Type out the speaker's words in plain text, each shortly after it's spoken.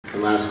The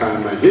last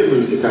time I did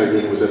lose to Kai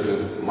Greene was at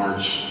the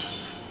March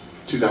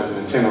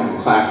 2010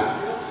 Arnold Classic.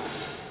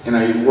 And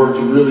I worked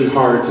really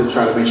hard to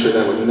try to make sure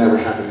that would never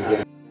happen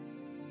again.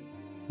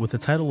 With the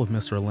title of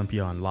Mr.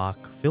 Olympia on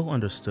lock, Phil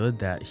understood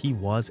that he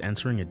was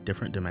entering a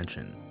different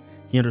dimension.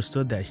 He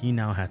understood that he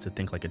now had to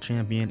think like a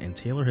champion and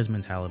tailor his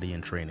mentality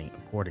and training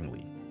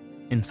accordingly.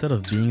 Instead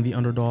of being the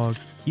underdog,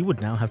 he would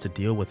now have to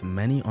deal with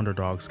many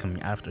underdogs coming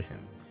after him,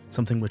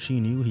 something which he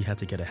knew he had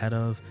to get ahead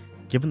of,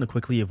 given the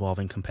quickly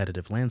evolving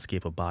competitive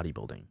landscape of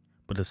bodybuilding.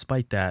 But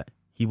despite that,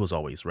 he was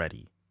always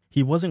ready.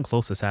 He wasn't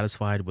close to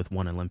satisfied with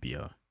one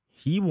Olympia.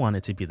 He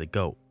wanted to be the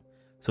GOAT,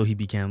 so he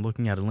began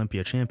looking at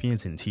Olympia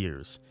champions in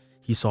tiers.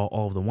 He saw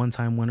all of the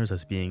one-time winners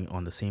as being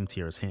on the same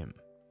tier as him,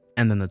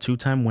 and then the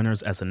two-time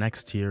winners as the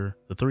next tier,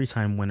 the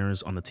three-time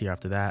winners on the tier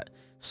after that,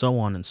 so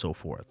on and so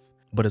forth.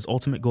 But his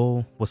ultimate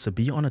goal was to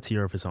be on a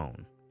tier of his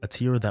own, a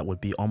tier that would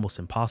be almost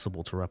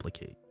impossible to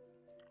replicate.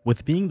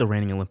 With being the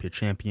reigning Olympia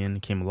champion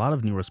came a lot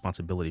of new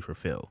responsibility for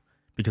Phil,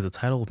 because the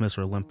title of Mr.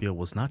 Olympia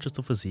was not just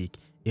a physique,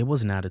 it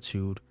was an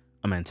attitude,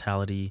 a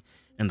mentality,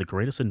 and the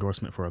greatest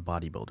endorsement for a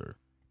bodybuilder.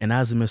 And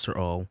as the Mr.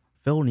 O,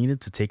 Phil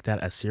needed to take that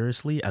as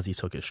seriously as he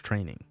took his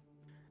training.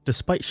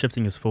 Despite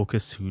shifting his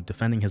focus to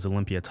defending his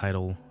Olympia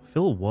title,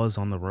 Phil was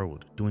on the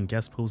road, doing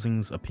guest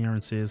posings,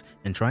 appearances,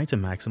 and trying to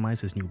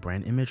maximize his new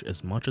brand image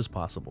as much as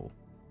possible.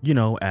 You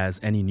know, as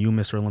any new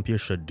Mr. Olympia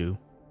should do.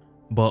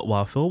 But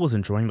while Phil was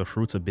enjoying the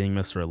fruits of being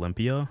Mr.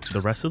 Olympia, the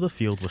rest of the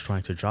field was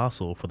trying to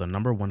jostle for the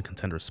 #1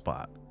 contender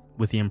spot.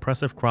 With the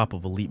impressive crop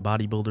of elite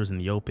bodybuilders in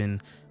the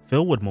open,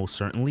 Phil would most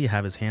certainly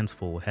have his hands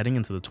full heading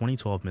into the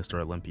 2012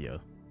 Mr. Olympia.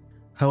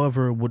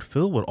 However, what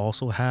Phil would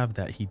also have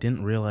that he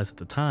didn't realize at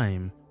the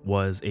time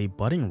was a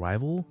budding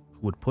rival who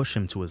would push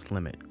him to his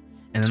limit,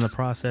 and in the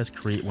process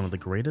create one of the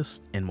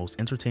greatest and most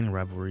entertaining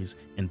rivalries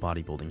in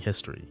bodybuilding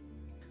history.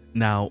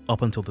 Now,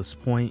 up until this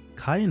point,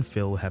 Kai and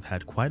Phil have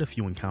had quite a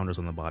few encounters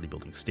on the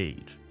bodybuilding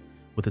stage,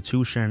 with the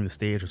two sharing the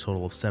stage a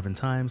total of 7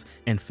 times,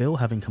 and Phil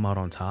having come out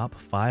on top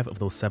 5 of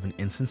those 7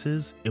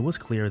 instances. It was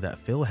clear that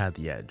Phil had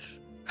the edge.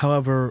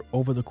 However,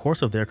 over the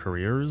course of their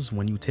careers,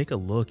 when you take a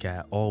look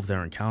at all of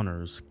their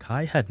encounters,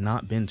 Kai had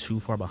not been too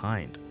far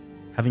behind.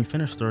 Having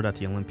finished 3rd at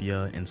the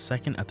Olympia and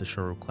 2nd at the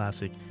Showdowns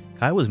Classic,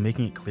 Kai was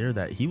making it clear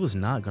that he was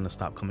not going to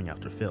stop coming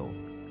after Phil.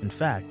 In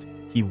fact,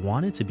 he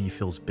wanted to be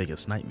Phil's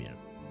biggest nightmare.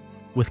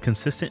 With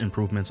consistent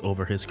improvements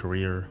over his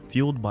career,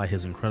 fueled by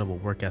his incredible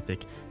work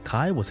ethic,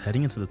 Kai was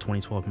heading into the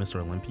 2012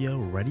 Mr. Olympia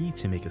ready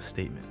to make a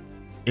statement.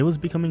 It was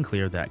becoming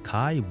clear that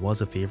Kai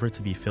was a favorite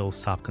to be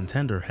Phil's top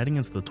contender heading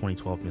into the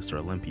 2012 Mr.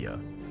 Olympia.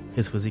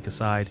 His physique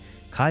aside,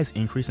 Kai's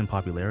increase in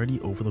popularity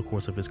over the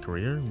course of his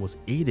career was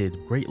aided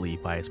greatly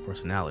by his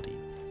personality.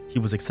 He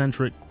was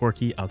eccentric,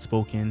 quirky,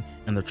 outspoken,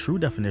 and the true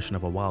definition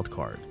of a wild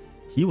card.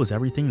 He was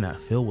everything that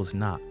Phil was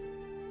not,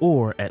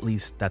 or at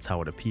least that's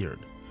how it appeared.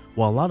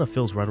 While a lot of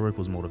Phil's rhetoric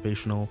was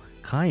motivational,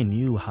 Kai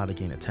knew how to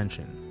gain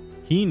attention.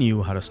 He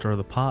knew how to stir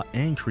the pot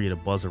and create a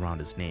buzz around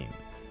his name.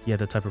 He had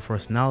the type of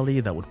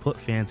personality that would put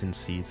fans in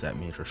seats at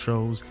major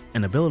shows,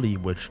 an ability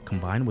which,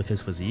 combined with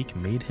his physique,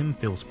 made him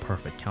Phil's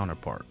perfect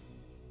counterpart.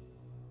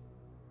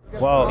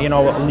 Well, you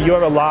know, you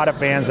have a lot of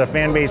fans. The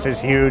fan base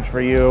is huge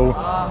for you.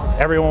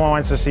 Everyone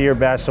wants to see your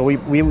best, so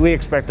we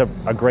expect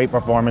a great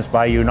performance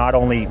by you, not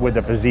only with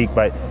the physique,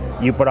 but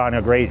you put on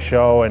a great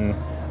show, and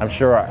I'm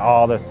sure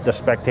all the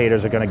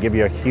spectators are going to give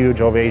you a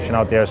huge ovation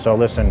out there. So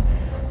listen,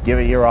 give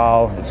it your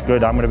all. It's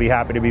good. I'm going to be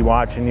happy to be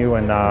watching you,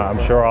 and I'm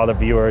sure all the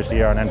viewers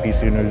here on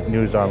NPC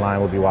News Online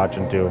will be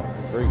watching too.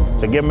 Great.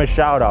 So give them a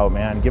shout out,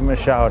 man. Give them a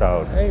shout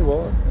out. Hey,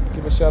 well,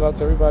 give a shout out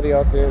to everybody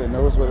out there that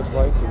knows what it's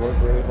like to work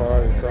really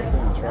hard at something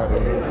and try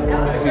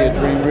to see a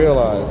dream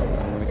realized.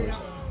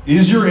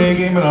 Is your A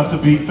game enough to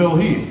beat Phil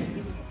Heath?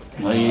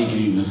 My A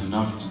game is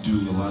enough to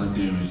do a lot of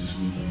damage this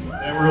weekend.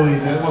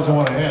 That wasn't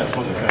what I asked,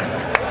 was it,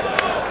 Ken?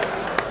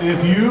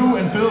 If you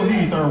and Phil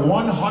Heath are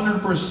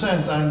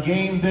 100% on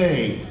game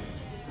day,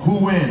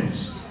 who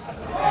wins?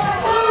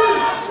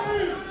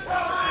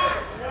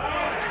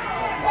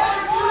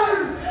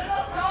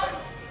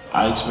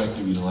 I expect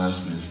to be the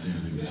last man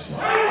standing this year.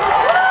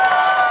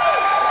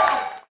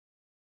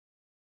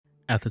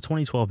 At the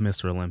 2012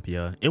 Mr.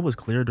 Olympia, it was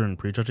clear during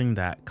prejudging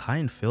that Kai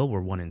and Phil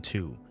were 1 and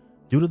 2,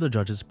 due to the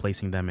judges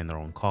placing them in their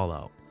own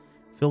call-out.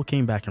 Phil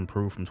came back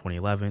improved from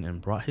 2011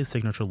 and brought his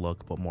signature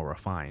look but more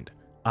refined,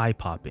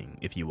 eye-popping,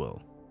 if you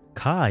will.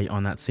 Kai,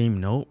 on that same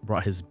note,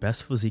 brought his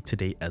best physique to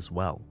date as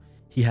well.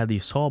 He had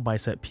these tall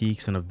bicep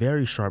peaks and a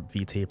very sharp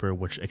V-taper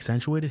which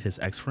accentuated his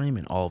X-frame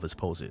in all of his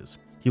poses.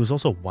 He was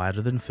also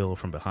wider than Phil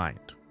from behind.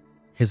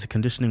 His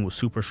conditioning was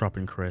super sharp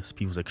and crisp,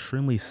 he was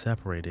extremely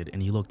separated,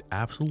 and he looked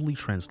absolutely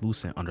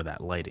translucent under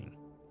that lighting.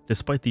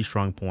 Despite these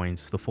strong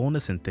points, the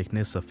fullness and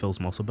thickness of Phil's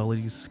muscle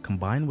bellies,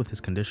 combined with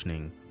his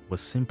conditioning, was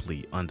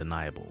simply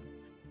undeniable.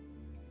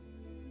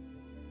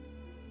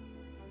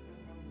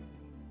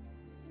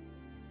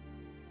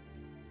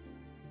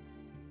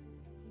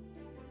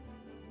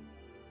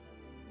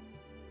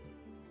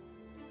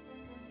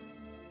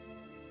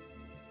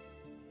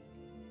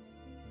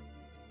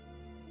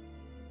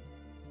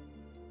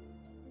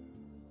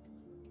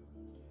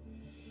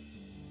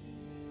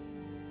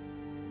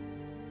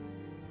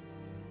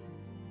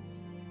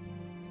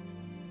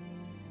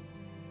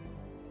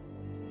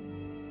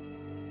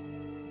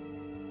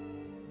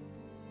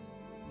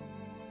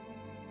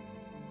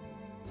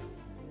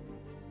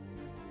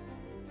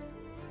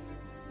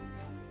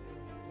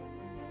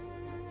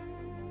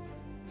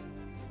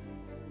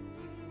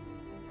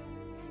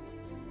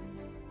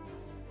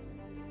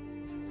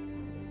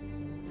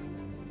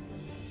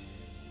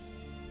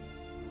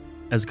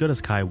 As good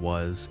as Kai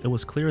was, it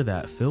was clear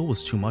that Phil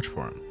was too much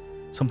for him,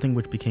 something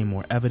which became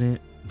more evident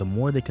the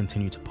more they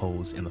continued to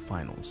pose in the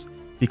finals,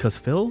 because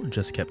Phil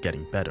just kept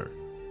getting better.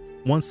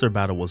 Once their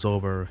battle was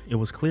over, it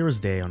was clear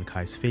as day on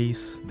Kai's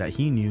face that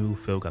he knew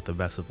Phil got the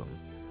best of him,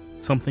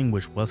 something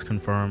which was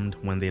confirmed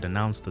when they'd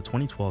announced the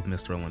 2012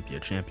 Mr. Olympia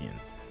champion.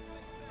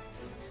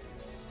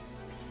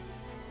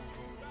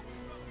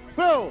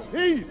 Phil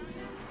Heath.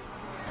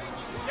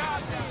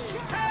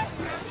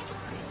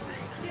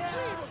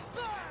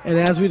 And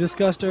as we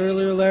discussed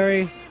earlier,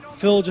 Larry,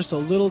 Phil just a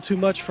little too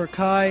much for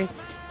Kai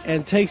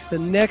and takes the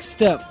next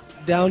step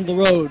down the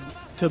road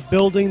to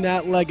building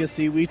that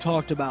legacy we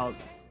talked about.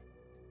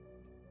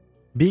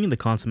 Being the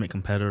consummate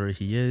competitor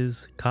he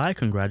is, Kai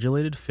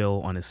congratulated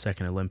Phil on his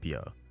second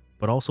Olympia,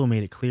 but also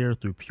made it clear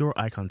through pure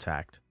eye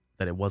contact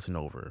that it wasn't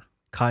over.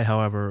 Kai,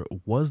 however,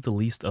 was the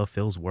least of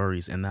Phil's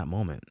worries in that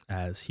moment,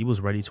 as he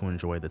was ready to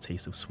enjoy the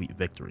taste of sweet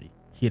victory.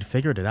 He had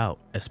figured it out,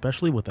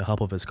 especially with the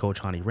help of his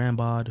coach Hani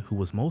Rambod, who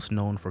was most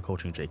known for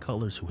coaching Jay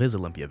Cutler to his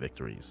Olympia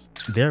victories.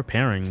 Their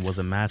pairing was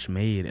a match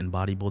made in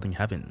bodybuilding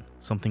heaven,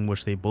 something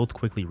which they both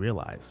quickly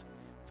realized.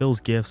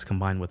 Phil's gifts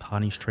combined with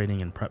Hani's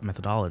training and prep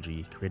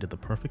methodology created the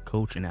perfect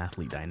coach and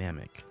athlete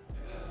dynamic.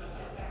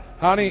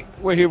 Hani,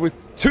 we're here with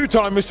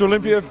two-time Mr.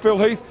 Olympia, Phil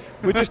Heath.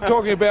 We're just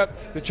talking about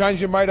the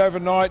change you made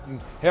overnight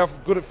and how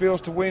good it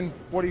feels to win.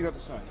 What do you got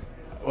to say?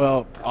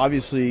 Well,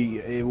 obviously,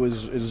 it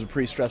was a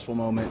pretty stressful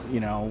moment.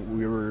 You know,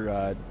 we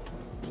were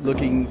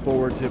looking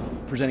forward to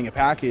presenting a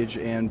package,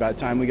 and by the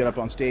time we got up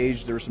on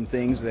stage, there were some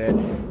things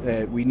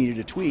that we needed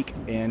to tweak,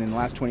 and in the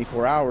last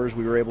 24 hours,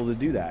 we were able to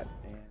do that.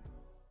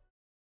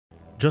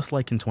 Just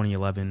like in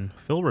 2011,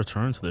 Phil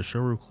returned to the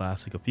Showroom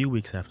Classic a few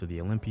weeks after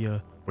the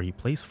Olympia, where he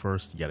placed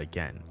first yet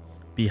again.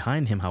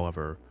 Behind him,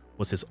 however,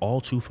 was his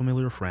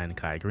all-too-familiar friend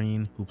Kai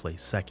Greene, who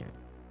placed second,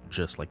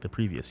 just like the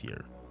previous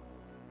year.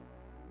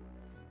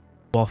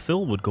 While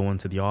Phil would go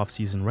into the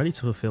offseason ready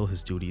to fulfill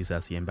his duties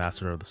as the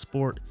ambassador of the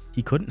sport,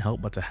 he couldn't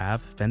help but to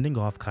have fending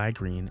off Kai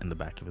Greene in the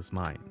back of his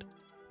mind.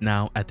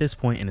 Now, at this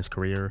point in his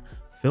career,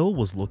 Phil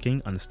was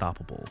looking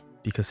unstoppable,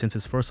 because since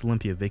his first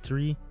Olympia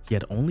victory, he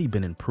had only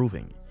been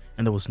improving,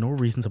 and there was no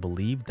reason to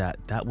believe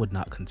that that would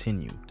not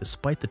continue,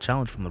 despite the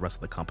challenge from the rest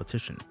of the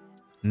competition.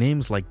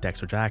 Names like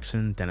Dexter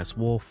Jackson, Dennis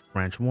Wolf,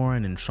 Branch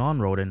Warren, and Sean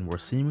Roden were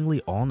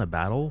seemingly all in a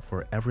battle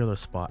for every other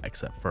spot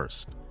except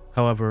first.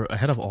 However,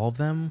 ahead of all of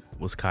them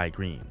was Kai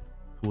Greene,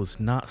 who was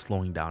not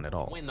slowing down at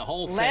all. Win the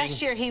whole thing.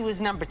 Last year he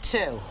was number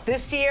 2.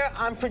 This year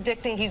I'm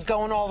predicting he's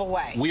going all the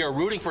way. We are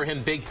rooting for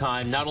him big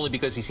time, not only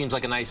because he seems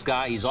like a nice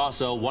guy, he's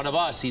also one of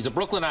us. He's a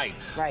Brooklynite.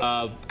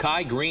 Right.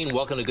 Kai Greene,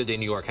 welcome to Good Day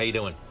New York. How you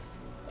doing?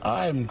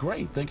 I am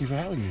great. Thank you for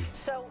having me.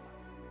 So,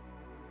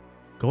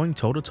 going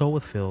toe-to-toe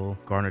with Phil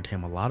garnered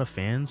him a lot of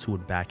fans who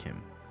would back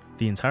him.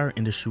 The entire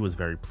industry was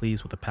very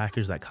pleased with the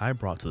package that Kai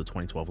brought to the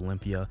 2012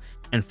 Olympia,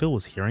 and Phil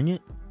was hearing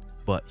it,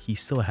 but he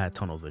still had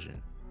tunnel vision.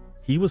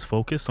 He was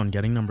focused on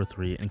getting number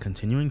 3 and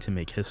continuing to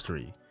make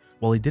history.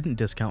 While he didn't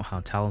discount how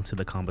talented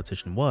the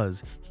competition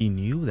was, he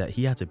knew that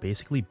he had to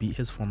basically beat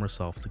his former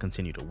self to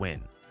continue to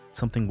win,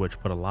 something which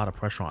put a lot of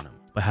pressure on him.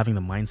 But having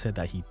the mindset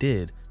that he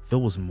did,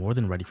 Phil was more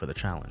than ready for the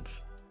challenge.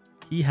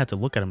 He had to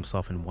look at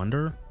himself and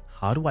wonder,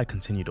 how do I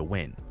continue to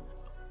win?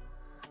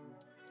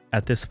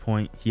 At this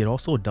point, he had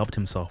also dubbed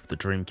himself the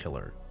Dream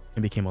Killer,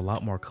 and became a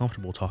lot more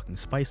comfortable talking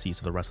spicy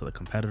to the rest of the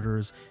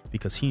competitors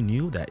because he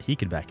knew that he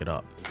could back it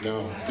up.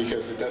 No,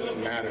 because it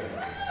doesn't matter.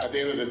 At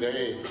the end of the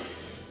day,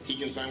 he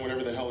can sign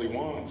whatever the hell he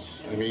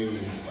wants. I mean,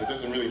 it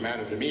doesn't really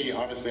matter to me.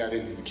 Obviously, I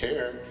didn't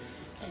care.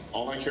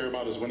 All I care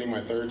about is winning my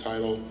 3rd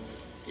title,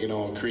 you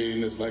know,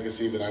 creating this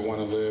legacy that I want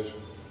to live,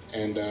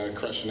 and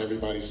crushing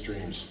everybody's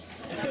dreams.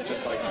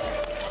 Just like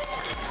that.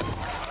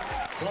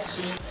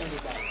 Crushing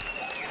everybody.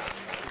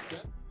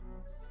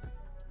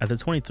 At the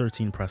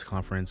 2013 press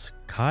conference,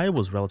 Kai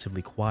was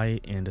relatively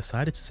quiet and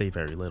decided to say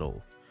very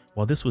little.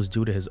 While this was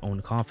due to his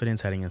own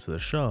confidence heading into the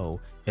show,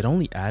 it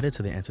only added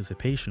to the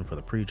anticipation for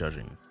the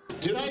prejudging.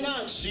 Did I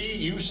not see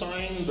you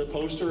sign the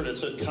poster that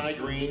said Kai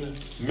Greene,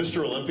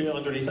 Mr. Olympia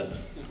underneath it?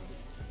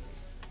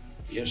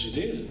 Yes, you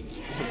did.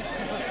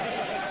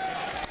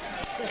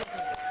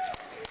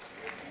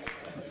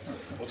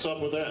 What's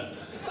up with that?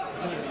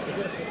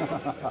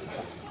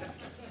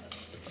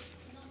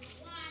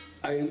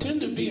 I intend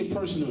to be a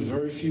person of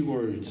very few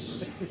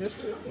words.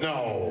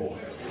 No.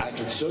 I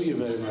can show you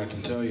better than I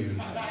can tell you.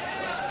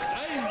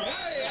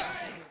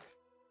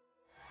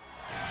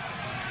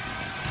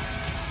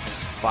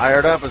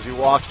 Fired up as he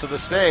walks to the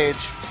stage.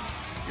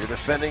 Your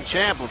defending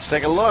champ. Let's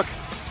take a look.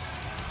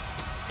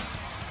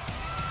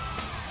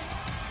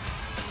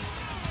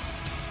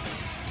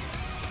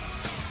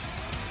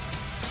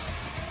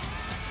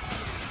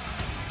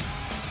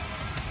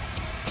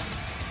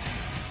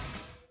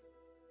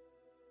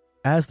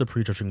 As the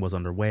prejudging was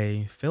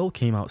underway, Phil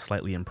came out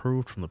slightly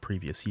improved from the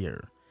previous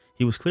year.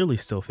 He was clearly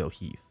still Phil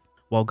Heath.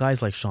 While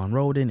guys like Sean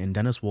Roden and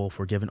Dennis Wolf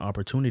were given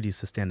opportunities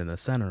to stand in the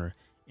center,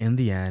 in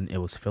the end it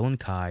was Phil and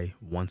Kai,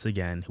 once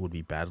again, who would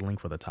be battling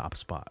for the top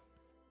spot.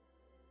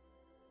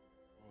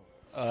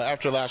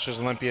 After last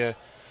year's Olympia,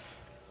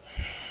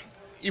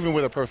 even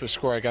with a perfect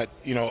score, I got,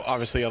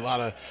 obviously a lot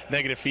of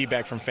negative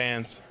feedback from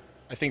fans.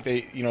 I think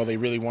they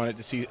really wanted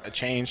to see a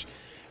change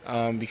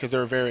because they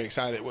were very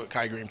excited what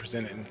Kai Greene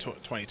presented in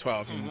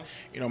 2012.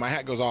 And, my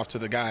hat goes off to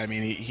the guy. I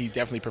mean, he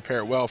definitely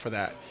prepared well for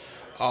that.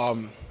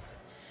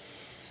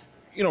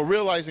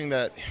 Realizing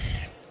that,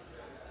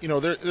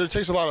 there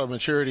takes a lot of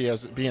maturity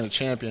as being a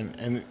champion,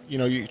 and,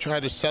 you try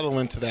to settle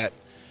into that,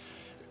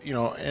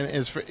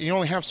 and you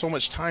only have so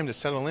much time to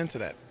settle into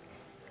that.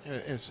 And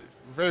it's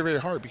very, very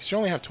hard because you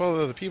only have 12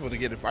 other people to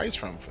get advice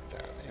from for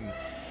that. And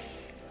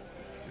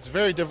it's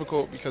very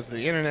difficult because of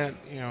the internet,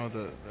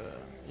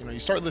 you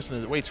start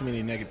listening to way too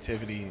many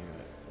negativity,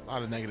 a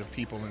lot of negative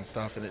people and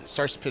stuff, and it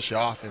starts to piss you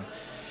off. And,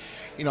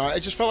 I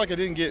just felt like I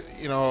didn't get,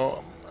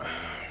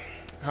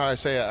 how I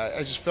say it, I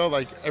just felt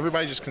like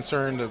everybody just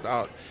concerned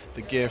about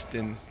the gift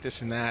and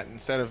this and that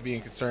instead of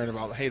being concerned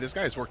about, hey, this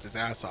guy's worked his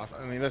ass off.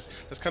 I mean, let's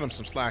cut him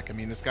some slack. I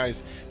mean, this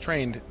guy's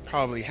trained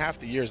probably half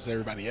the years as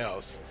everybody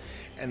else.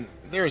 And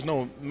there is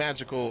no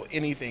magical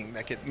anything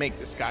that could make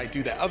this guy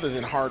do that other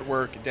than hard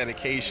work,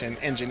 dedication,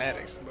 and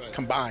genetics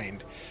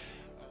combined.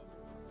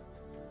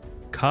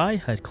 Kai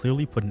had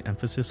clearly put an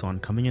emphasis on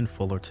coming in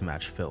fuller to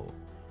match Phil,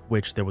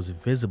 which there was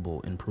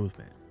visible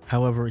improvement.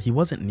 However, he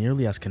wasn't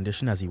nearly as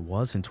conditioned as he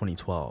was in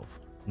 2012,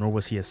 nor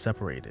was he as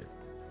separated.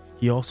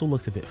 He also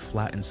looked a bit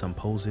flat in some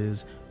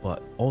poses,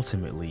 but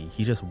ultimately,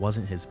 he just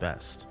wasn't his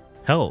best.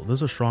 Hell,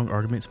 there's a strong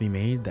argument to be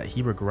made that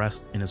he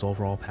regressed in his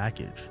overall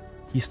package.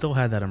 He still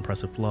had that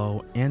impressive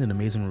flow and an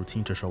amazing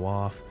routine to show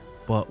off,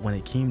 but when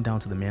it came down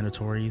to the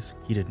mandatories,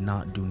 he did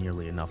not do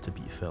nearly enough to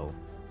beat Phil.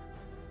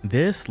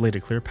 This laid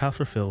a clear path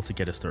for Phil to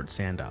get his third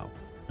standout,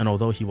 and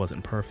although he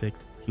wasn't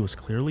perfect, he was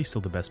clearly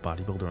still the best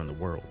bodybuilder in the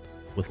world,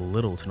 with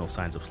little to no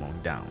signs of slowing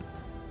down.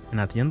 And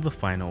at the end of the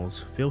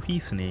finals, Phil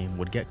Heath's name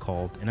would get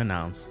called and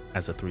announced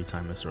as a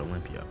three-time Mr.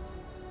 Olympia.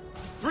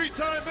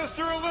 Three-time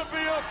Mr.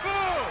 Olympia,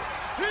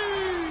 Phil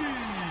Heath!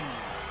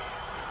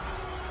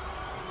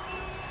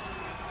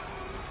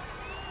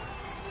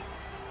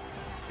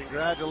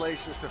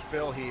 Congratulations to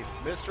Phil Heath,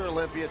 Mr.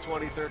 Olympia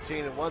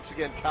 2013, and once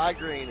again, Kai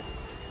Greene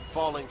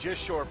falling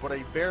just short, but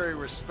a very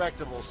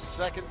respectable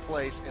second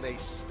place in a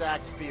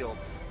stacked field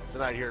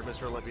tonight here at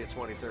Mr. Olympia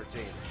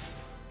 2013.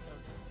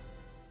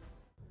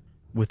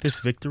 With this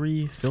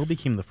victory, Phil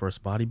became the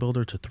first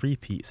bodybuilder to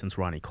three-peat since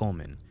Ronnie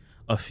Coleman,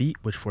 a feat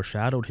which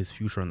foreshadowed his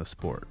future in the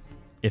sport.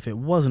 If it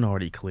wasn't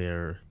already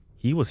clear,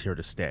 he was here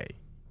to stay,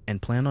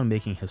 and planned on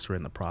making history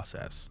in the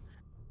process.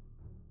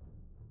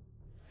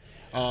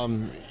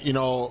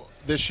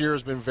 This year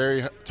has been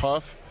very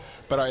tough,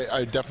 but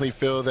I definitely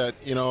feel that,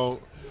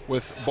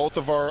 with both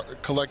of our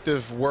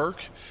collective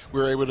work, we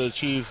were able to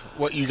achieve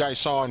what you guys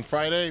saw on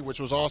Friday, which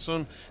was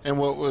awesome, and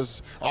what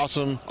was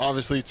awesome,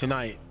 obviously,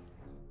 tonight.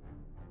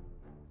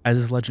 As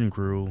his legend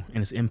grew and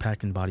his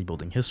impact in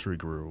bodybuilding history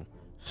grew,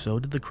 so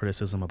did the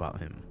criticism about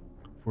him,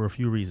 for a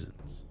few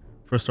reasons.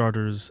 For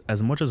starters,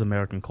 as much as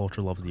American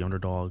culture loves the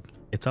underdog,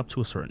 it's up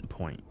to a certain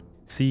point.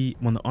 See,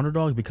 when the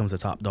underdog becomes the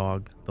top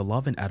dog, the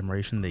love and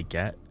admiration they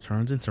get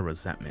turns into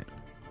resentment,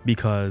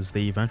 because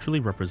they eventually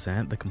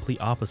represent the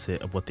complete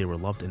opposite of what they were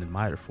loved and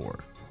admired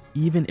for,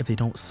 even if they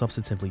don't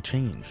substantively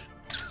change.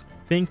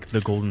 Think the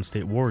Golden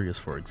State Warriors,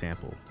 for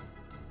example.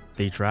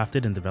 They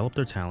drafted and developed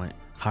their talent,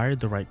 hired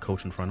the right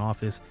coach and front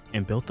office,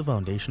 and built the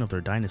foundation of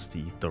their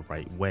dynasty the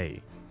right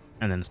way,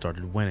 and then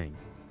started winning,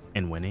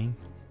 and winning,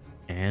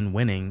 and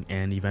winning,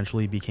 and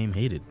eventually became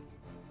hated.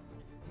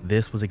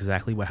 This was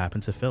exactly what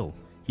happened to Phil.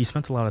 He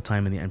spent a lot of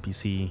time in the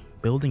NPC,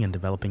 building and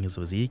developing his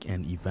physique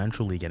and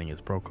eventually getting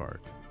his pro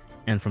card.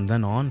 And from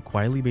then on,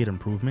 quietly made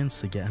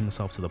improvements to get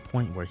himself to the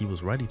point where he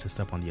was ready to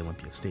step on the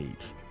Olympia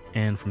stage.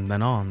 And from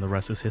then on, the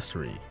rest is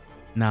history.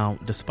 Now,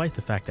 despite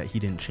the fact that he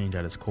didn't change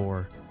at his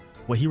core,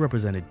 what he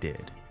represented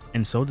did,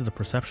 and so did the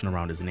perception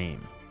around his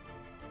name.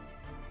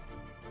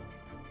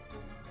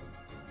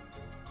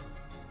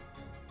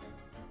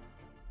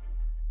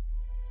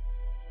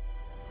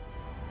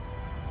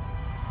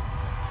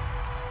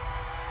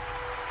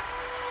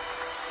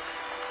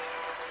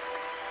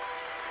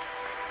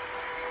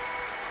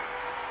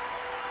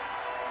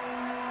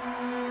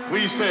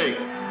 Please take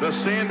the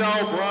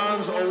Sandow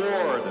Bronze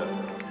Award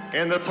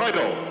and the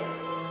title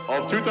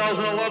of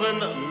 2011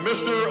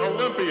 Mr.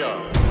 Olympia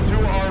to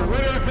our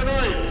winner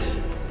tonight,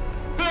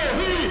 Phil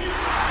Heath.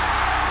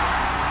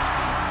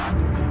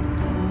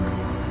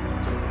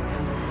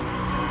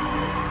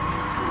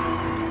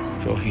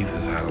 Phil Heath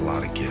has had a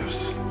lot of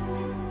gifts.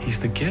 He's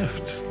the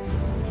gift.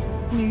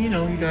 I mean,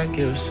 you got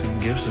gifts,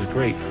 and gifts is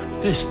great.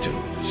 This dude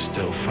is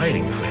still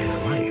fighting for his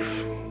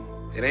life.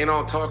 It ain't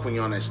all talk when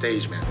you're on that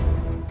stage, man.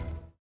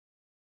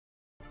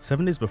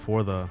 7 days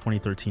before the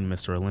 2013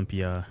 Mr.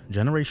 Olympia,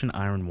 Generation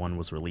Iron 1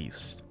 was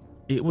released.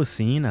 It was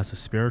seen as a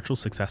spiritual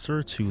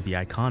successor to the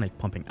iconic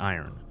Pumping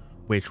Iron,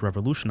 which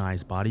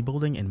revolutionized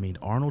bodybuilding and made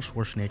Arnold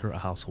Schwarzenegger a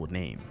household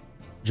name.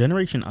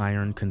 Generation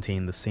Iron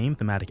contained the same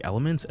thematic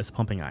elements as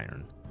Pumping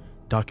Iron,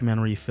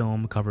 documentary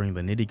film covering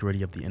the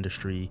nitty-gritty of the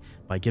industry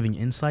by giving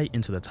insight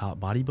into the top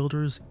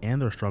bodybuilders and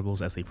their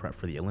struggles as they prep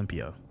for the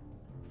Olympia.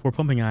 For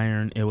Pumping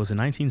Iron, it was in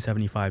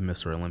 1975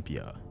 Mr.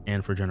 Olympia,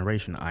 and for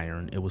Generation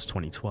Iron, it was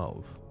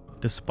 2012.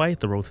 Despite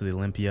the road to the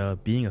Olympia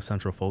being a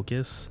central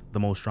focus, the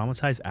most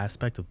dramatized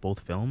aspect of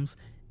both films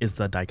is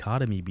the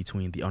dichotomy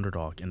between the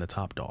underdog and the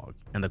top dog,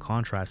 and the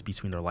contrast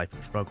between their life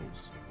and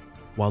struggles.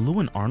 While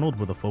Lou and Arnold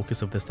were the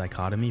focus of this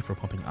dichotomy for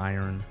Pumping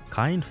Iron,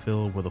 Kai and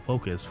Phil were the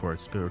focus for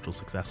its spiritual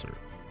successor.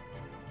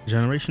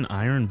 Generation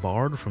Iron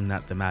borrowed from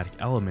that thematic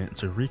element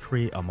to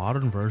recreate a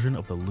modern version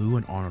of the Lou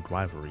and Arnold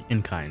rivalry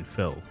in Kai and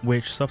Phil,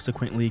 which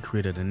subsequently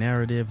created a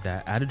narrative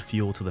that added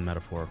fuel to the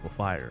metaphorical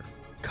fire.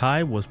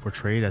 Kai was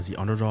portrayed as the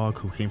underdog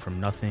who came from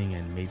nothing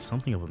and made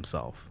something of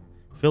himself.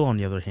 Phil, on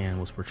the other hand,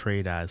 was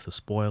portrayed as the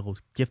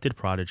spoiled, gifted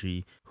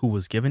prodigy who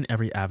was given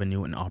every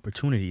avenue and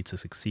opportunity to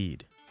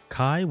succeed.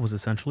 Kai was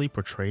essentially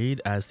portrayed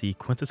as the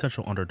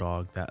quintessential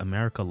underdog that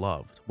America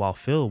loved, while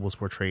Phil was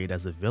portrayed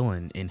as the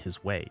villain in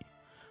his way.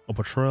 A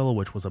portrayal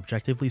which was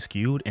objectively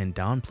skewed and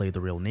downplayed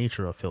the real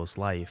nature of Phil's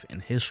life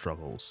and his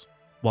struggles.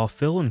 While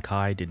Phil and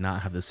Kai did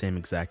not have the same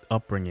exact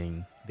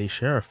upbringing, they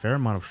share a fair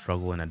amount of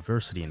struggle and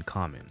adversity in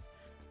common,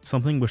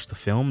 something which the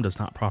film does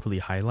not properly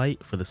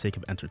highlight for the sake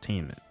of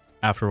entertainment.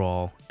 After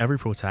all, every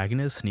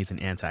protagonist needs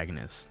an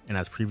antagonist, and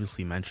as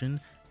previously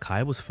mentioned,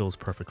 Kai was Phil's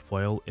perfect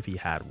foil if he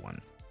had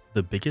one,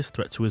 the biggest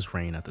threat to his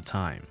reign at the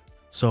time.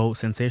 So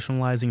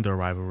sensationalizing their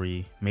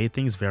rivalry made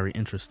things very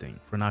interesting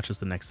for not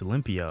just the next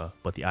Olympia,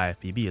 but the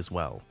IFBB as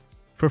well.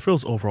 For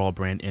Phil's overall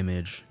brand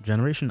image,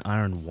 Generation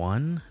Iron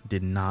 1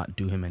 did not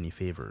do him any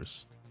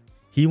favors.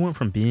 He went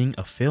from being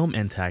a film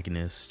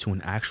antagonist to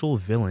an actual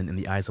villain in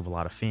the eyes of a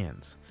lot of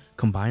fans.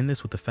 Combine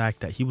this with the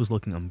fact that he was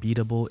looking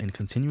unbeatable and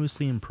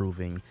continuously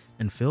improving,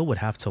 and Phil would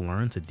have to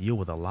learn to deal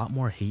with a lot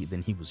more hate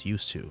than he was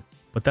used to.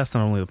 But that's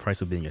not only the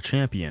price of being a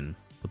champion,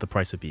 but the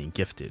price of being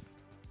gifted.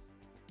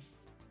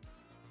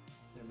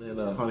 And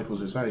then Honey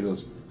pulls his side, he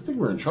goes, I think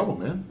we're in trouble,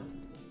 man.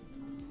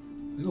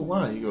 I go,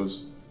 why? He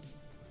goes,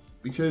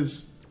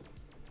 because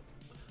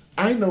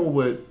I know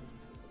what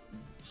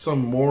some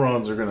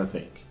morons are gonna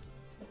think.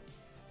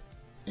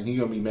 And he's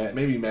gonna be mad,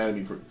 maybe mad at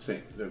me for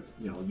saying,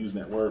 using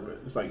that word, but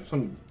it's like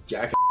some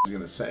jackass is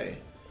gonna say.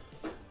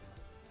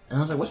 And I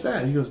was like, what's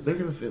that? He goes, they're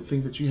gonna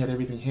think that you had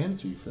everything handed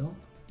to you, Phil.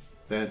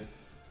 That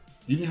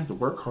you didn't have to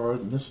work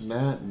hard and this and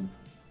that, and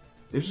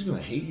they're just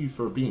gonna hate you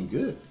for being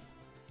good.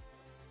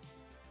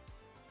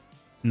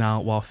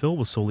 Now, while Phil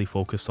was solely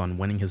focused on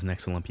winning his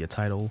next Olympia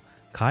title,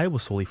 Kai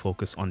was solely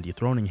focused on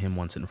dethroning him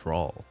once and for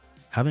all.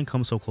 Having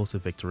come so close to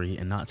victory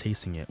and not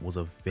tasting it was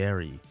a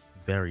very,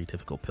 very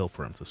difficult pill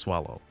for him to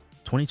swallow.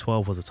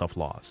 2012 was a tough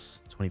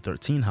loss.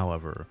 2013,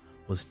 however,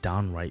 was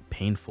downright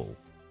painful,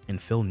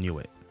 and Phil knew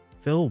it.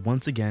 Phil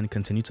once again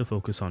continued to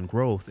focus on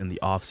growth in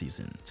the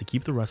offseason to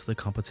keep the rest of the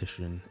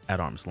competition at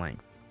arm's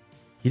length.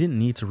 He didn't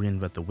need to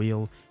reinvent the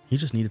wheel, he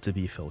just needed to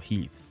be Phil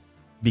Heath.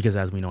 Because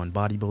as we know in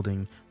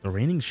bodybuilding, the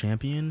reigning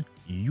champion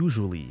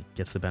usually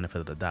gets the benefit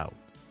of the doubt.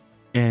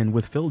 And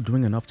with Phil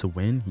doing enough to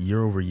win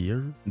year over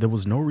year, there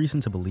was no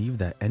reason to believe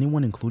that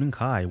anyone including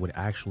Kai would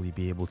actually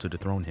be able to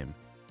dethrone him.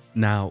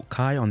 Now,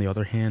 Kai on the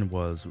other hand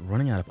was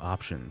running out of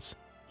options.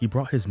 He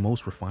brought his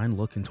most refined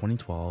look in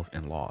 2012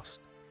 and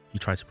lost. He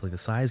tried to play the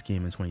size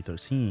game in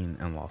 2013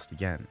 and lost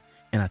again.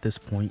 And at this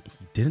point,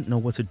 he didn't know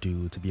what to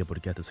do to be able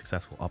to get the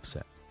successful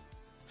upset.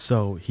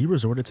 So he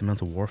resorted to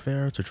mental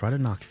warfare to try to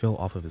knock Phil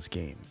off of his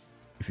game.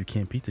 If you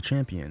can't beat the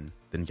champion,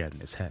 then get in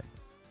his head.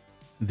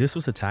 This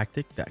was a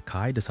tactic that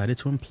Kai decided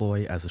to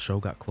employ as the show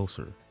got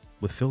closer.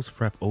 With Phil's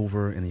prep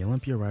over and the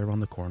Olympia right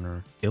around the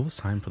corner, it was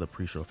time for the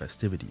pre-show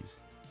festivities.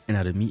 And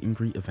at a meet and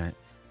greet event,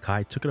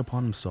 Kai took it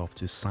upon himself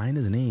to sign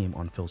his name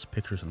on Phil's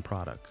pictures and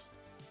products.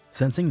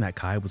 Sensing that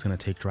Kai was going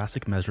to take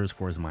drastic measures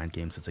for his mind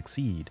games to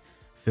succeed,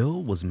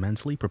 Phil was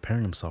mentally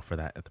preparing himself for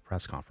that at the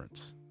press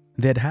conference.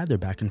 They had had their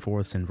back and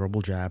forths and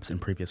verbal jabs in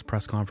previous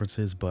press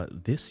conferences,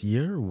 but this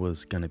year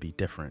was going to be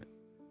different.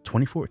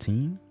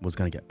 2014 was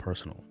going to get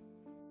personal.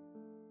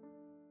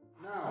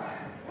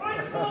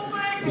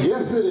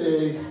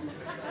 Yesterday,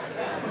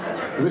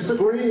 Mr.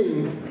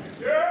 Greene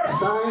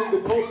signed the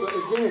poster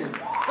again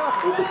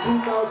with the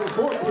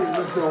 2014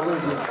 Mr.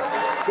 Olympia.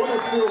 What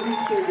does Phil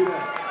Heath say to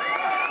that?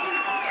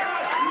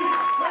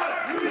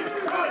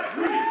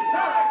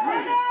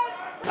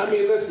 I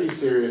mean, let's be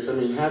serious. I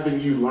mean, haven't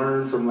you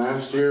learned from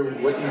last year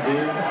what you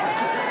did?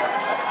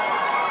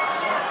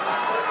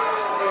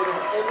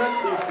 And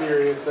let's be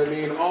serious. I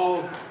mean,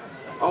 all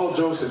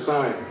jokes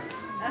aside,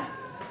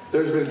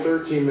 there's been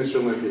 13 Mr.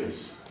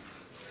 Olympias.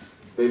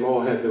 They've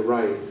all had the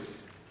right,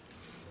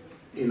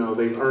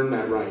 they've earned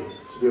that right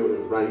to be able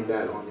to write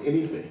that on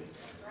anything.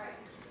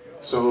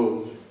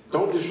 So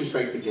don't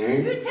disrespect the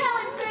game. You tell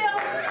him,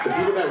 Phil. The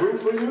people that root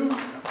for you,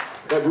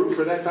 that root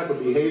for that type of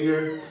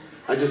behavior,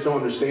 I just don't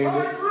understand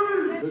it.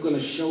 We're going to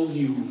show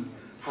you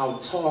how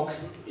talk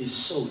is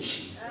so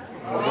cheap.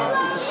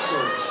 It's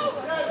so cheap.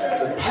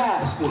 The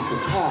past is the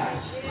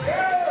past.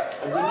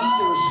 And we need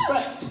to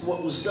respect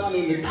what was done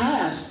in the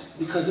past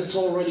because it's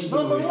already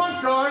been written.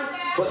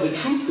 But the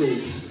truth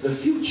is, the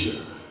future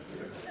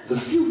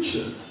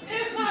is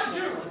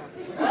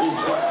what we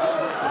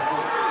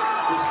represent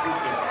this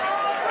weekend.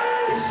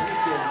 This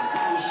weekend, we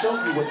will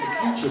show you what the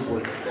future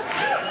brings.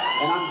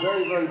 And I'm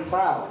very, very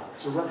proud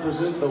to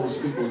represent those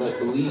people that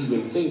believe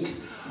and think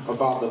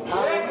about the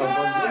power of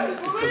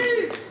unlimited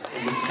potential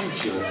and the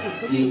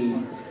future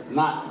being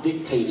not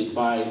dictated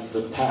by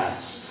the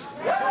past.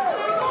 The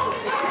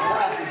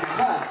past is the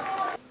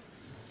past.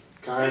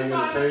 Kai, I'm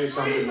going to tell you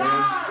something,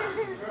 man.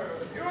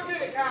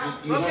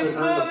 You haven't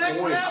earned a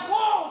point.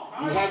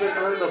 You haven't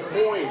earned a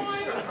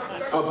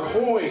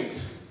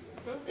point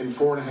in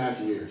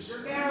 4.5 years.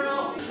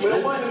 But You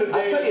know what?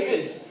 I'll tell you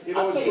this.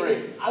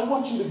 I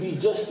want you to be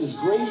just as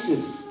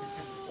gracious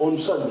on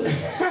Sunday. I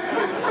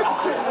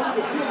can't wait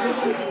to hear your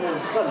interview on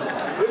Sunday.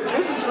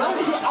 This is right.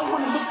 I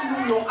want to look you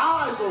in your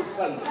eyes on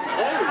Sunday.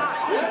 Hey,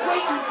 your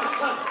greatness is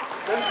Sunday.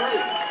 That's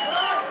great.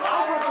 I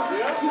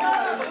represent the people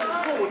that are looking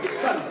forward to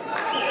Sunday.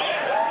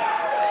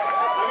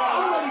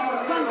 I'm ready for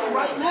Sunday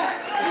right now.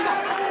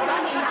 But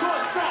I'm enjoy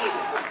Saturday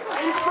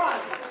and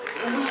Friday.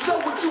 And we show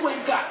what you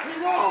ain't got.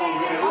 Oh,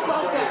 man. How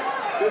about that?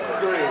 This is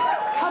great.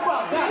 How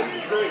about that? This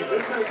is great.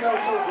 This is going to sound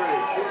so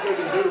great. It's going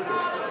to be beautiful.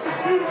 It's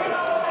beautiful.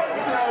 You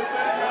see how I'm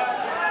saying that?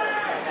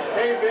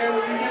 Hey, man,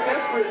 when you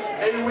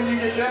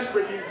get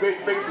desperate, you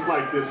make faces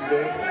like this,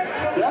 man.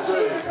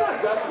 Desperate? It's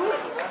not desperate.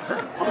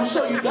 I'm going to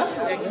show you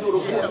desperate when you do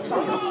those one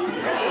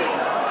times.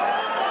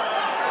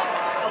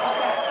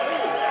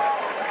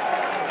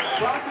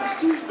 Practice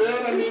cheap,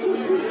 man. I mean,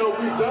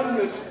 we've done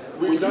this.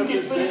 We've done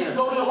this dance.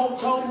 Go to the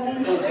hotel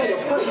room and say a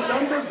prayer. We've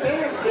done this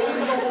dance, man.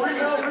 We go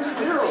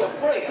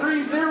 3-0.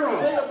 3-0.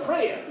 Say a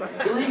prayer.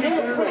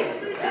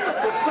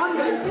 3-0. The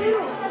Sunday's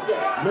here.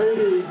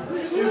 Maybe,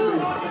 excuse me,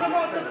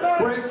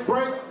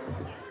 break.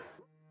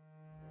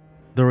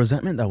 The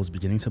resentment that was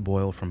beginning to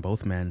boil from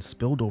both men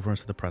spilled over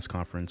into the press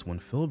conference when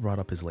Phil brought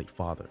up his late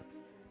father.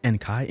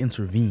 And Kai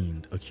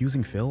intervened,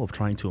 accusing Phil of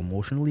trying to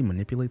emotionally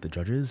manipulate the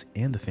judges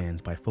and the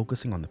fans by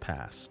focusing on the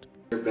past.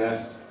 Their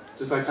best,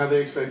 just like how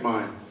they expect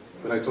mine.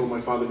 But I told my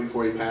father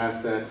before he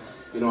passed that,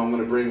 I'm going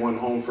to bring one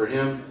home for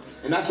him.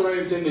 And that's what I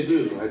intend to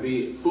do. I'd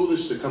be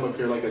foolish to come up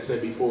here, like I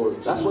said before.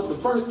 That's what the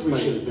first three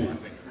should have been.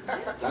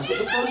 That's what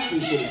the first three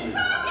should have been.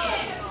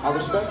 I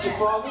respect your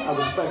father. I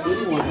respect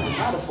anyone who's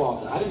had a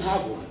father. I didn't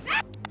have one.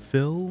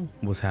 Phil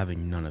was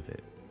having none of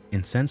it.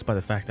 Incensed by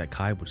the fact that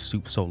Kai would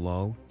stoop so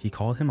low, he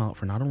called him out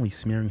for not only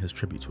smearing his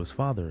tribute to his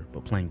father,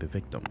 but playing the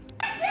victim.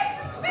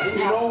 You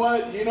know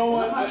what?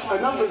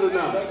 Enough is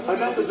enough.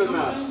 Enough is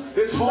enough. Enough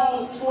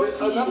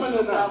is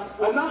enough.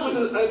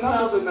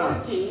 Enough is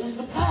enough. Is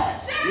the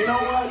past. You know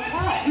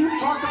what? You've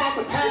talked about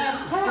the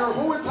past your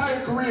whole entire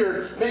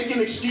career,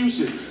 making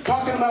excuses.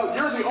 Talking about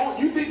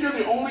you think you're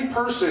the only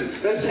person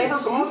that's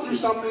ever gone through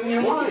something in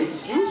your life.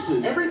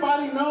 Excuses.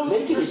 Everybody knows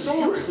making your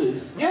story.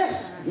 Excuses.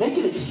 Yes.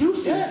 Making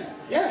excuses.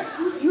 Yes.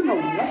 You know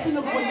nothing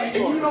of what you're talking about.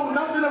 And you know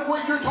nothing of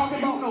what you're talking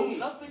about. You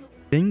know nothing.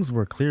 Things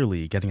were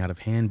clearly getting out of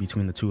hand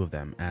between the two of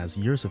them as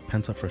years of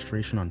pent-up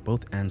frustration on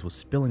both ends was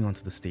spilling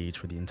onto the stage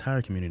for the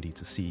entire community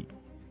to see.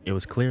 It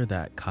was clear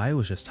that Kai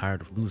was just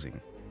tired of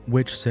losing,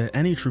 which to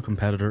any true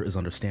competitor is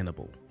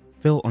understandable.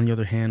 Phil, on the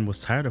other hand, was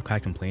tired of Kai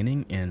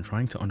complaining and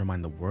trying to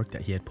undermine the work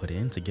that he had put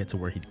in to get to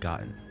where he'd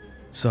gotten.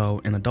 So,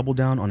 in a double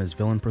down on his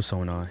villain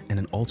persona and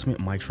an ultimate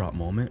mic drop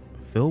moment,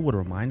 Phil would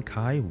remind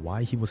Kai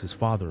why he was his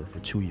father for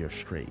 2 years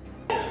straight.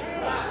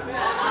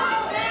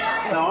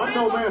 Now, I'm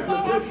no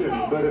mathematician,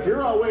 but if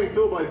you're outweighing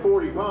Phil by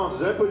 40 pounds,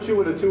 does that put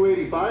you in a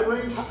 285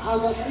 range?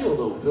 How's that feel,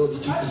 though, Phil?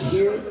 Did you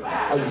hear it?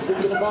 Are you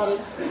thinking about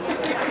it?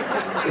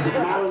 Is it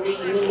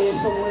marinating in there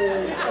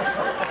somewhere?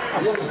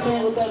 You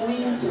understand what that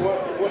means? If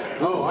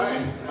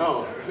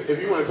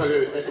you want to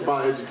talk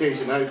about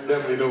education, I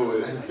definitely know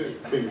what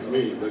things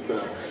mean. But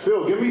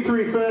Phil, give me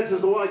 3 facts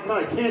as to why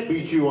Kai can't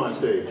beat you on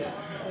stage.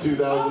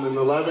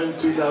 2011, 2012,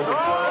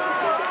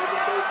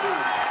 2013.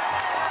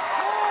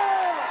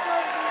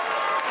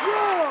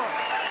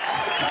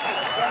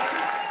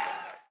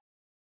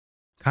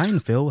 Kai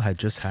and Phil had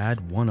just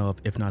had one of,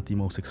 if not the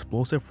most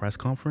explosive press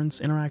conference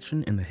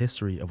interaction in the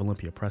history of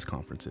Olympia press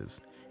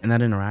conferences, and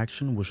that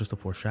interaction was just a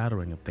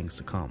foreshadowing of things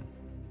to come.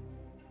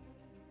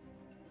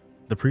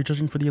 The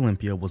prejudging for the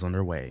Olympia was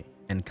underway,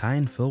 and Kai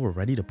and Phil were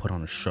ready to put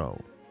on a show.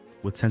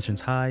 With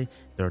tensions high,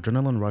 their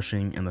adrenaline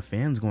rushing, and the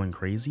fans going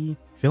crazy,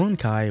 Phil and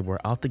Kai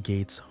were out the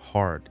gates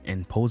hard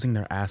and posing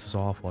their asses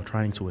off while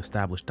trying to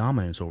establish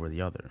dominance over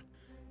the other.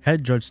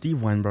 Head judge Steve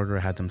Weinberger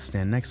had them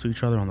stand next to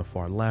each other on the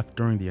far left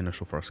during the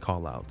initial first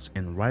callouts,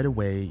 and right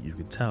away you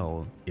could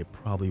tell it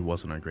probably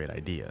wasn't a great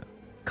idea.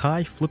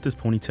 Kai flipped his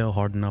ponytail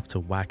hard enough to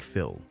whack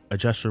Phil, a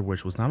gesture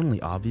which was not only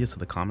obvious to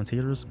the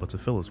commentators but to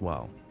Phil as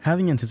well.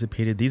 Having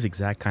anticipated these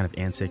exact kind of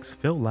antics,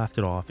 Phil laughed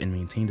it off and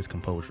maintained his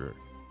composure.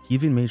 He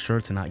even made sure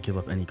to not give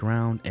up any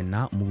ground and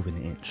not move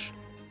an inch.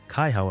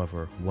 Kai,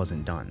 however,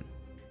 wasn't done.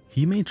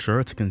 He made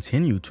sure to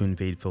continue to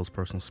invade Phil's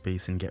personal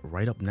space and get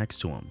right up next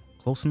to him,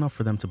 close enough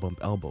for them to bump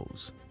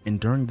elbows, and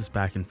during this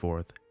back and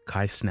forth,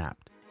 Kai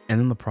snapped, and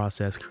in the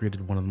process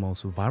created one of the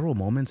most viral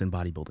moments in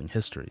bodybuilding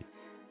history.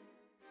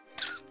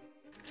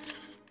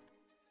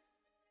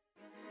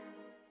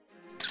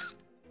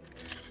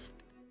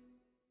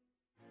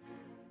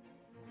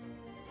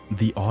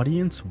 The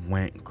audience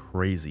went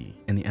crazy,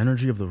 and the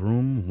energy of the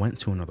room went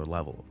to another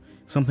level,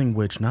 something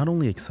which not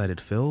only excited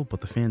Phil, but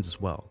the fans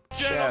as well.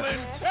 Gentlemen,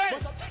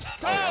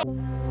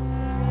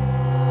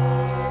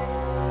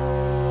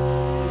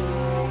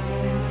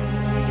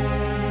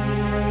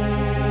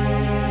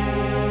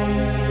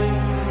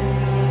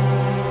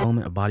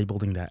 Element of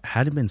bodybuilding that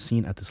hadn't been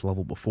seen at this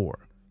level before.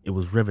 It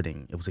was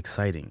riveting, it was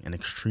exciting, and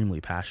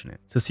extremely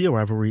passionate. To see a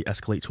rivalry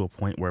escalate to a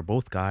point where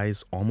both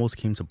guys almost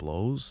came to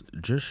blows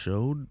just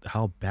showed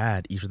how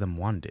bad each of them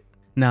wanted it.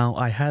 Now,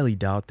 I highly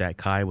doubt that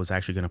Kai was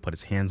actually going to put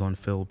his hands on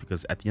Phil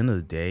because at the end of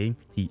the day,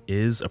 he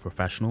is a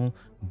professional,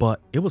 but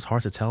it was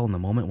hard to tell in the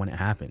moment when it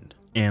happened.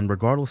 And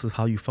regardless of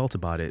how you felt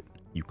about it,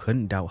 you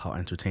couldn't doubt how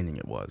entertaining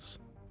it was.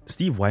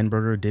 Steve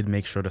Weinberger did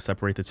make sure to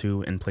separate the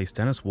two and place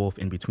Dennis Wolf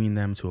in between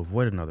them to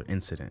avoid another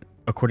incident.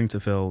 According to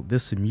Phil,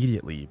 this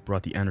immediately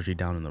brought the energy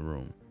down in the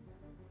room.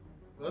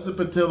 That's up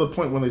until the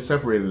point when they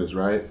separated us,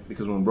 right?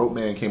 Because when Rope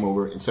Man came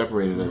over and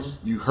separated us,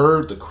 you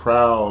heard the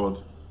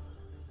crowd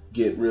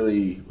get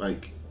really,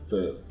 like,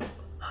 it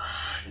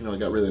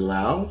got really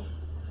loud.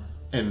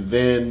 And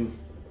then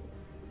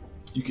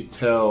you could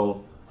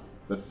tell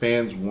the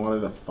fans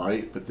wanted a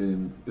fight, but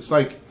then it's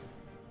like,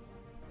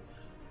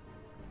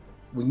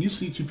 when you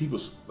see two people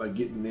like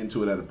getting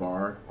into it at a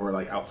bar or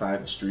like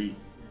outside the street,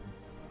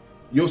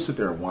 you'll sit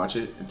there and watch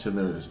it until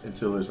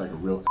there's like a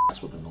real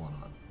ass whipping going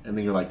on, and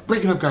then you're like,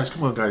 break it up, guys,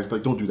 come on, guys,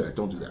 like don't do that.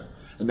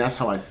 And that's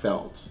how I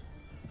felt.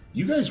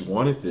 You guys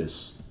wanted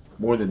this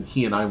more than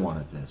he and I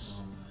wanted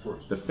this. Of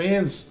course. The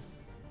fans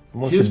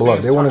want to see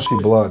blood. They want to see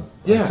blood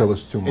until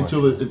it's too much.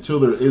 Until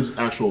there is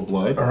actual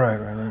blood.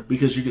 Right.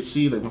 Because you could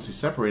see that once he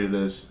separated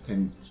us,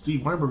 and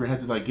Steve Weinberger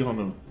had to like get on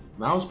the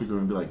loudspeaker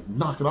and be like,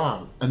 knock it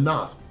off,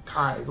 enough.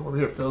 Kai, go over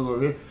here, Phil, go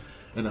over here.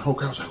 And the whole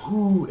crowd was like,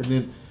 ooh. And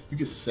then you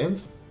could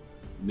sense,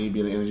 me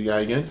being an energy guy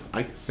again,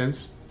 I could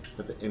sense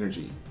that the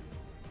energy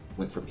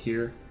went from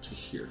here to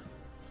here.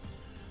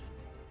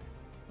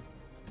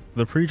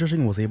 The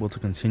prejudging was able to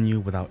continue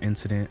without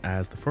incident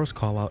as the first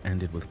call out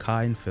ended with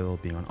Kai and Phil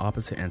being on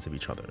opposite ends of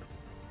each other.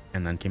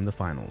 And then came the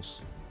finals.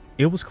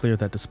 It was clear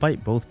that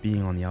despite both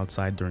being on the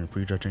outside during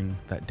prejudging,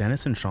 that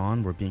Dennis and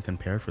Sean were being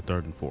compared for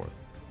third and fourth,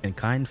 and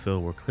Kai and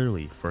Phil were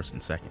clearly first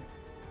and second.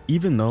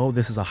 Even though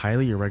this is a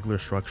highly irregular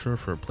structure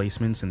for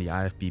placements in the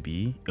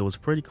IFBB, it was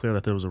pretty clear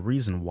that there was a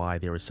reason why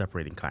they were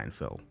separating Kai and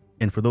Phil.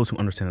 And for those who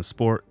understand the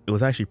sport, it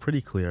was actually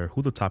pretty clear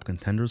who the top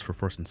contenders for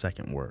first and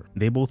second were.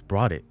 They both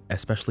brought it,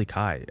 especially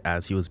Kai,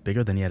 as he was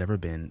bigger than he had ever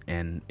been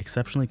and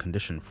exceptionally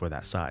conditioned for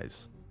that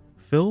size.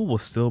 Phil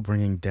was still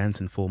bringing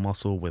dense and full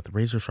muscle with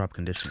razor-sharp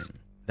conditioning.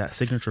 That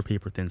signature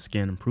paper-thin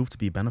skin proved to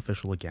be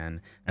beneficial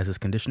again as his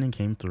conditioning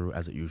came through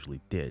as it usually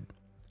did.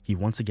 He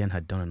once again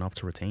had done enough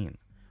to retain.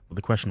 But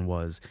the question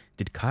was,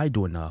 did Kai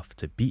do enough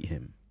to beat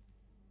him?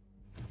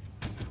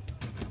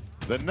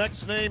 The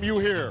next name you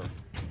hear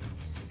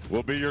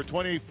will be your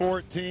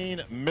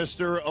 2014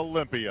 Mr.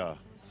 Olympia.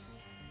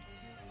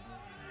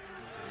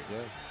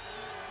 Okay.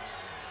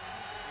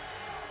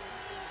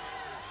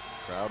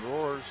 Crowd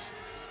roars.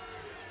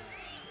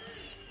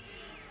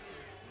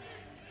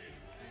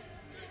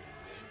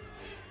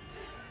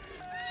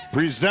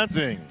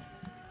 Presenting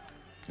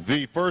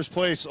the first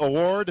place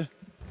award.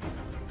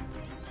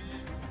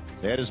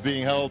 That is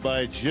being held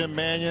by Jim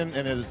Mannion,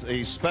 and it is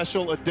a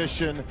special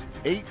edition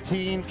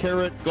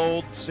 18-karat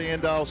gold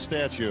Sandow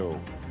statue.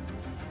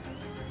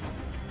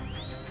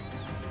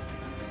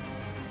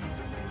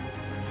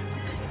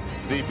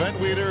 The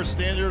Bentweeder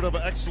Standard of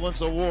Excellence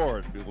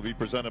Award will be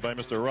presented by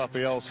Mr.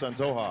 Rafael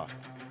Santoja.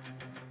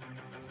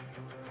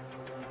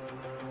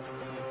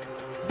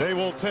 They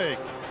will take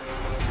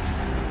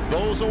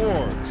those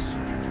awards,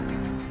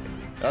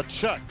 a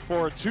check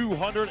for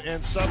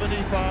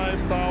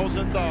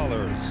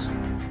 $275,000.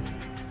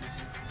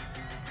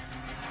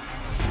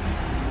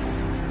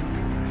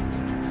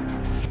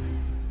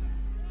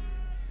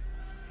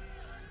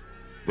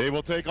 They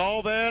will take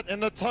all that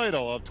and the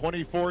title of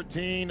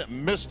 2014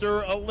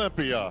 Mr.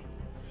 Olympia.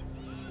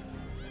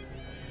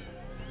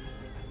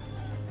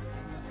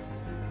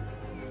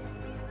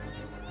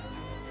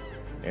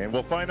 And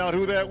we'll find out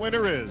who that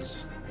winner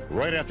is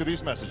right after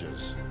these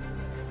messages.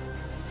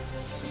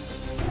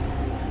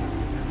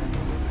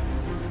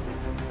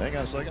 Hang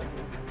on a second.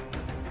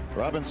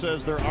 Robin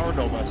says there are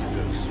no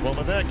messages. Well,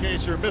 in that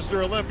case, your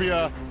Mr.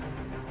 Olympia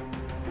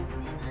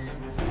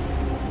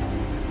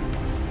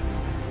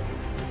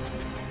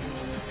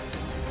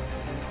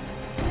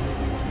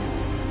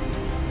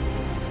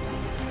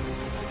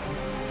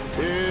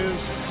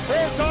is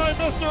full-time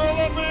Mr.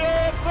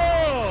 Olympia,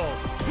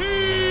 Phil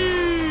Heath.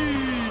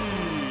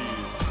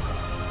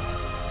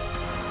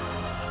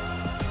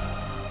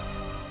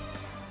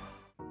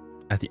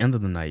 At the end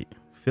of the night,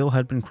 Phil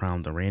had been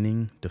crowned the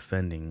reigning,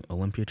 defending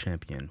Olympia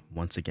champion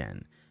once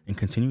again and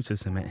continued to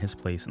cement his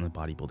place in the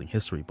bodybuilding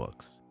history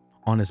books.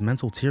 On his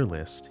mental tier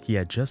list, he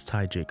had just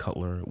tied Jay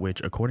Cutler,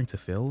 which according to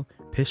Phil,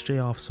 pissed Jay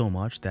off so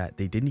much that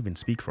they didn't even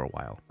speak for a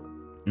while.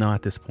 Now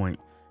at this point,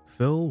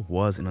 Phil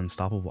was an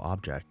unstoppable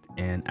object,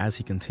 and as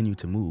he continued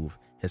to move,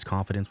 his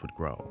confidence would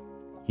grow.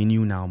 He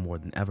knew now more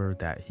than ever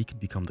that he could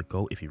become the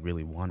GOAT if he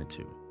really wanted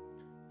to.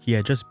 He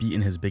had just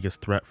beaten his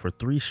biggest threat for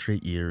 3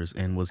 straight years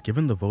and was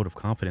given the vote of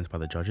confidence by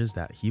the judges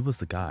that he was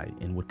the guy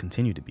and would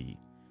continue to be,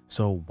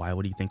 so why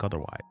would he think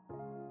otherwise?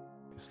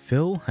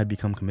 Phil had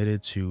become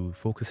committed to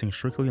focusing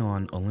strictly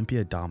on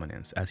Olympia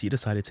dominance as he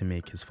decided to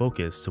make his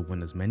focus to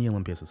win as many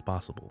Olympias as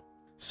possible.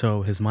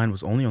 So his mind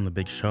was only on the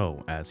big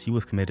show as he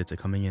was committed to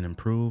coming in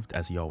improved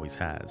as he always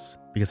has,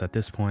 because at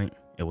this point,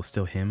 it was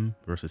still him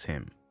versus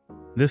him.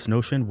 This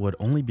notion would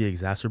only be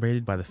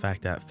exacerbated by the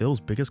fact that Phil's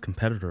biggest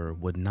competitor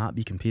would not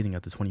be competing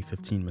at the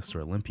 2015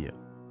 Mr. Olympia.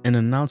 In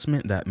an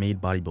announcement that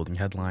made bodybuilding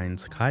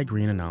headlines,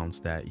 Greene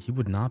announced that he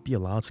would not be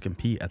allowed to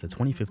compete at the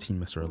 2015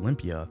 Mr.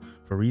 Olympia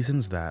for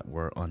reasons that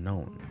were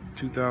unknown.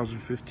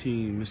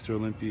 2015 Mr.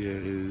 Olympia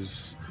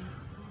is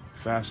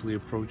fastly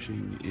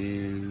approaching,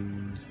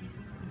 and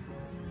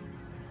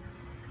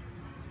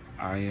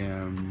I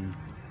am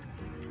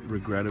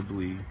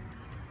regrettably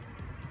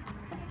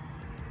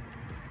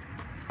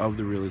of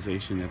the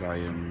realization that I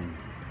am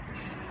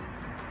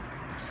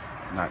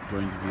not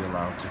going to be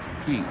allowed to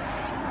compete.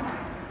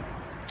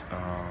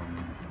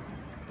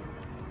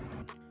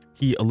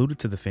 He alluded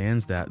to the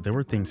fans that there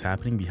were things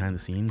happening behind the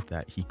scenes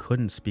that he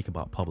couldn't speak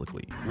about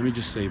publicly. Let me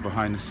just say,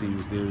 behind the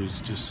scenes, there's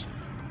just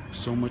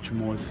so much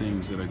more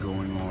things that are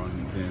going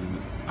on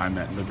than I'm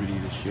at liberty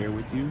to share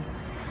with you.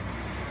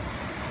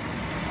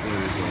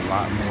 There is a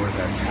lot more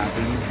that's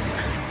happening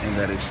and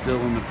that is still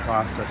in the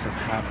process of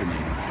happening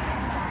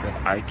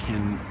that I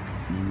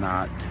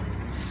cannot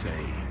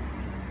say.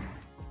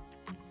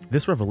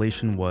 This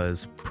revelation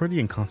was pretty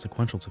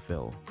inconsequential to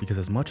Phil because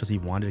as much as he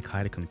wanted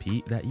Kai to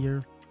compete that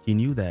year, he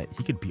knew that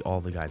he could beat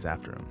all the guys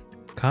after him.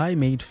 Kai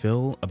made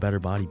Phil a better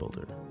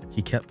bodybuilder.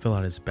 He kept Phil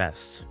at his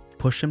best,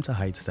 pushed him to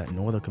heights that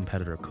no other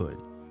competitor could.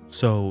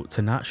 So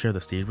to not share the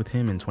stage with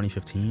him in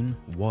 2015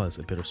 was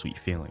a bittersweet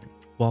feeling.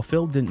 While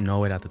Phil didn't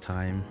know it at the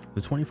time,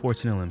 the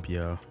 2014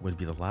 Olympia would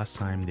be the last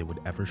time they would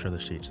ever share the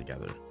stage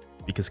together,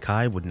 because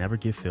Kai would never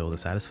give Phil the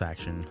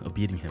satisfaction of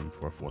beating him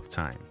for a 4th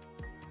time,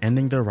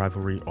 ending their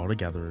rivalry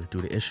altogether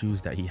due to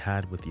issues that he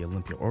had with the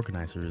Olympia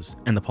organizers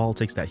and the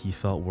politics that he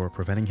felt were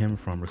preventing him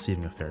from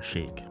receiving a fair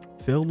shake.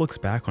 Phil looks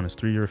back on his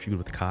 3-year feud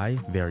with Kai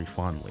very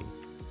fondly,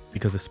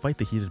 because despite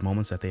the heated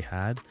moments that they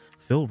had,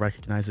 Phil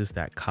recognizes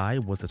that Kai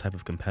was the type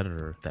of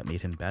competitor that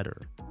made him better,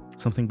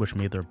 something which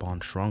made their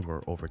bond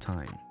stronger over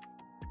time.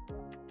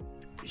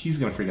 He's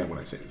gonna freak out when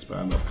I say this, but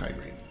I love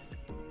Greene.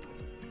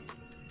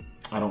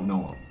 I don't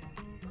know him,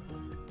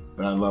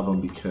 but I love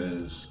him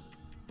because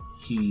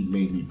he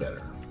made me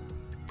better.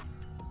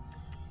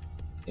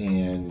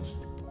 And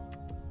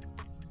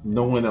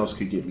no one else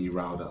could get me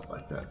riled up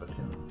like that but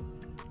him.